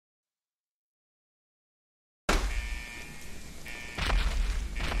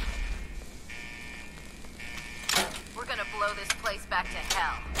back to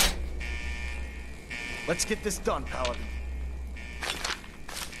hell. Let's get this done, Paladin.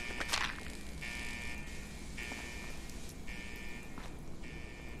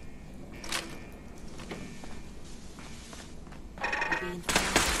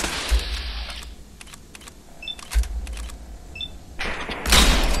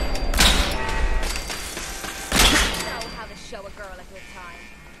 Show a girl a good time.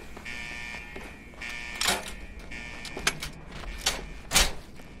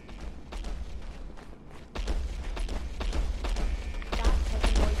 That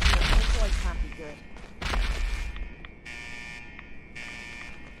taking noise here, this boy can't be good.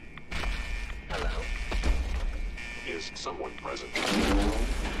 Hello? Is someone present?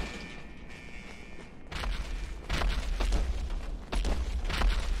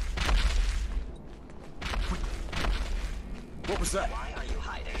 What was that? Why are you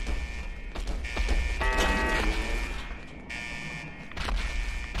hiding?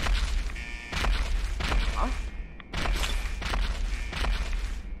 Huh?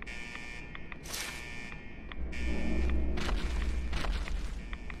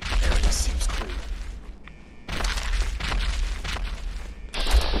 Area seems clear.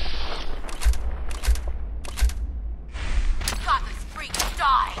 Godless freak,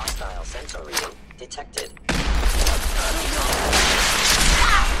 die! Hostile sensor reading detected.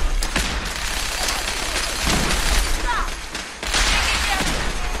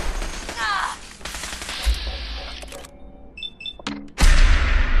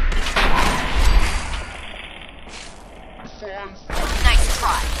 Nice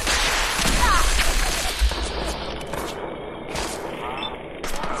try.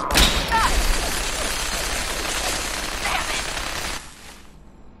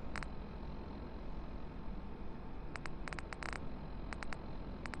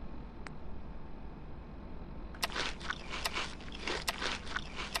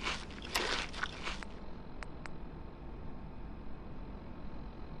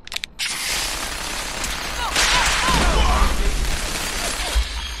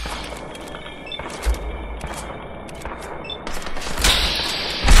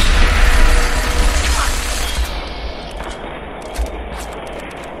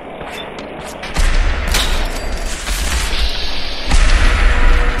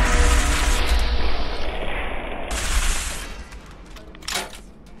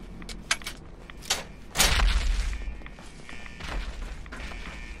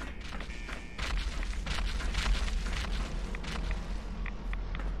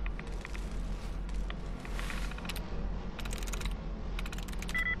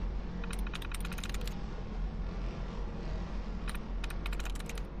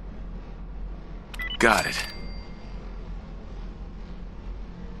 Got it.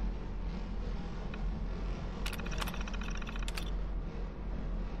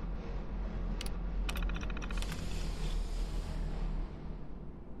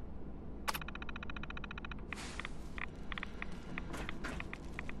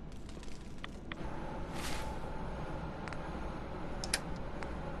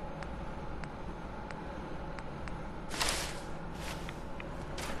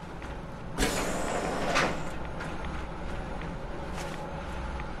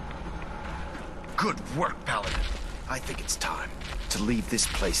 Good work, Paladin. I think it's time to leave this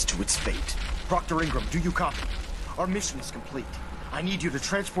place to its fate. Proctor Ingram, do you copy? Our mission is complete. I need you to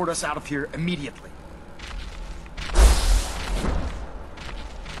transport us out of here immediately.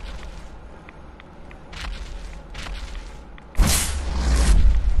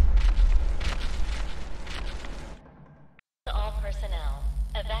 All personnel,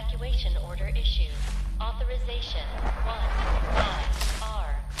 evacuation order issued. Authorization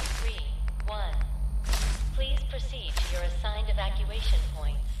 15R31. Please proceed to your assigned evacuation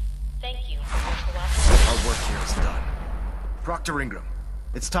points. Thank you for your cooperation. Our work here is done. Proctor Ingram,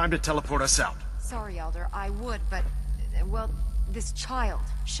 it's time to teleport us out. Sorry, Elder, I would, but... well, this child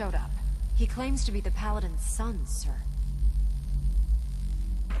showed up. He claims to be the Paladin's son, sir.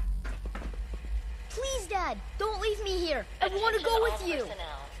 Please, Dad, don't leave me here. I want to go with you.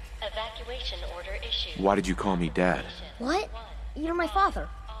 Personnel, evacuation order issued. Why did you call me Dad? What? You're my father.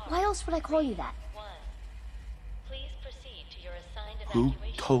 Why else would I call you that? Please proceed to your assigned Who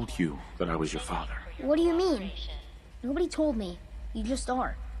evacuation told points. you that I was your father? What do you mean? Nobody told me. You just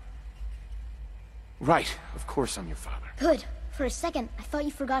are. Right, of course I'm your father. Good. For a second, I thought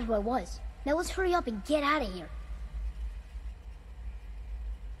you forgot who I was. Now let's hurry up and get out of here.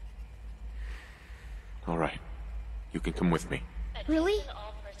 All right, you can come with me. Really?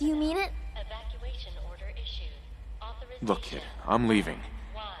 Do you mean it? Evacuation order issued. Authorization Look, kid, I'm leaving.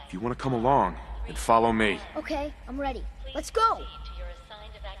 If you want to come along, then follow me. Okay, I'm ready. Let's go! Proceed to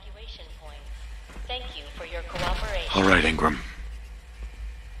Thank you for your cooperation. All right, Ingram.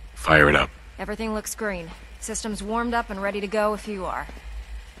 Fire it up. Everything looks green. System's warmed up and ready to go if you are.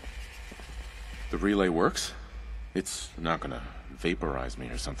 The relay works? It's not gonna vaporize me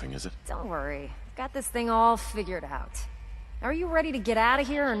or something, is it? Don't worry. Got this thing all figured out. Are you ready to get out of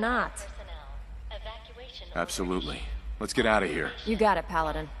here or not? Personnel. Evacuation. Absolutely. Let's get out of here. You got it,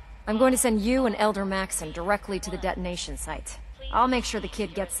 Paladin. I'm going to send you and Elder Maxon directly to the detonation site. I'll make sure the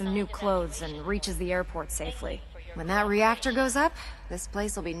kid gets some new clothes and reaches the airport safely. When that reactor goes up, this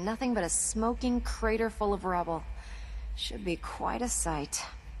place will be nothing but a smoking crater full of rubble. Should be quite a sight.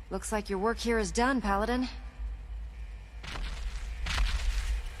 Looks like your work here is done, Paladin.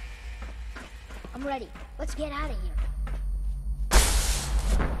 I'm ready. Let's get out of here.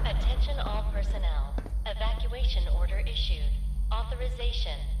 Attention all personnel. Evacuation order issued.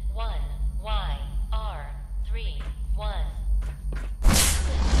 Authorization 1YR31.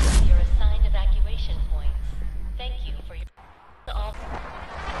 Your assigned evacuation points. Thank you for your... all...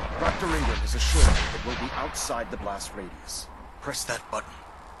 Dr. Ingram has assured me that we'll be outside the blast radius. Press that button,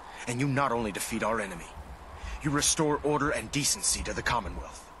 and you not only defeat our enemy, you restore order and decency to the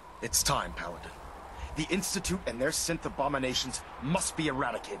Commonwealth. It's time, Paladin. The Institute and their synth abominations must be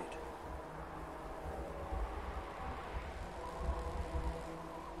eradicated.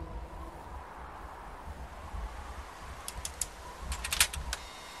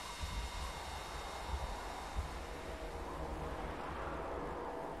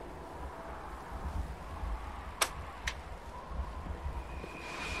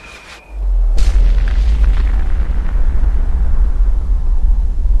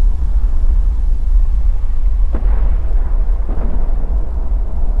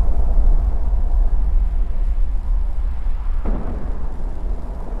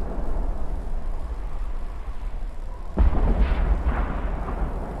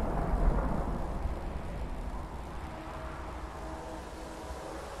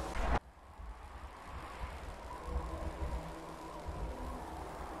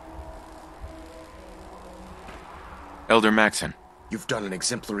 Elder Maxon. You've done an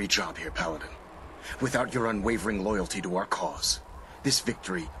exemplary job here, Paladin. Without your unwavering loyalty to our cause, this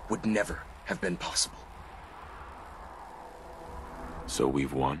victory would never have been possible. So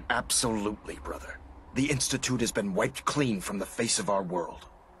we've won? Absolutely, brother. The Institute has been wiped clean from the face of our world.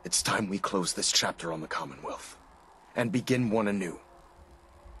 It's time we close this chapter on the Commonwealth and begin one anew.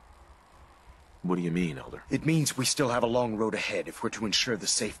 What do you mean, Elder? It means we still have a long road ahead if we're to ensure the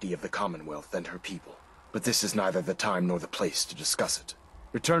safety of the Commonwealth and her people. But this is neither the time nor the place to discuss it.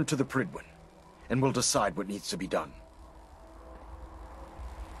 Return to the Pridwin, and we'll decide what needs to be done.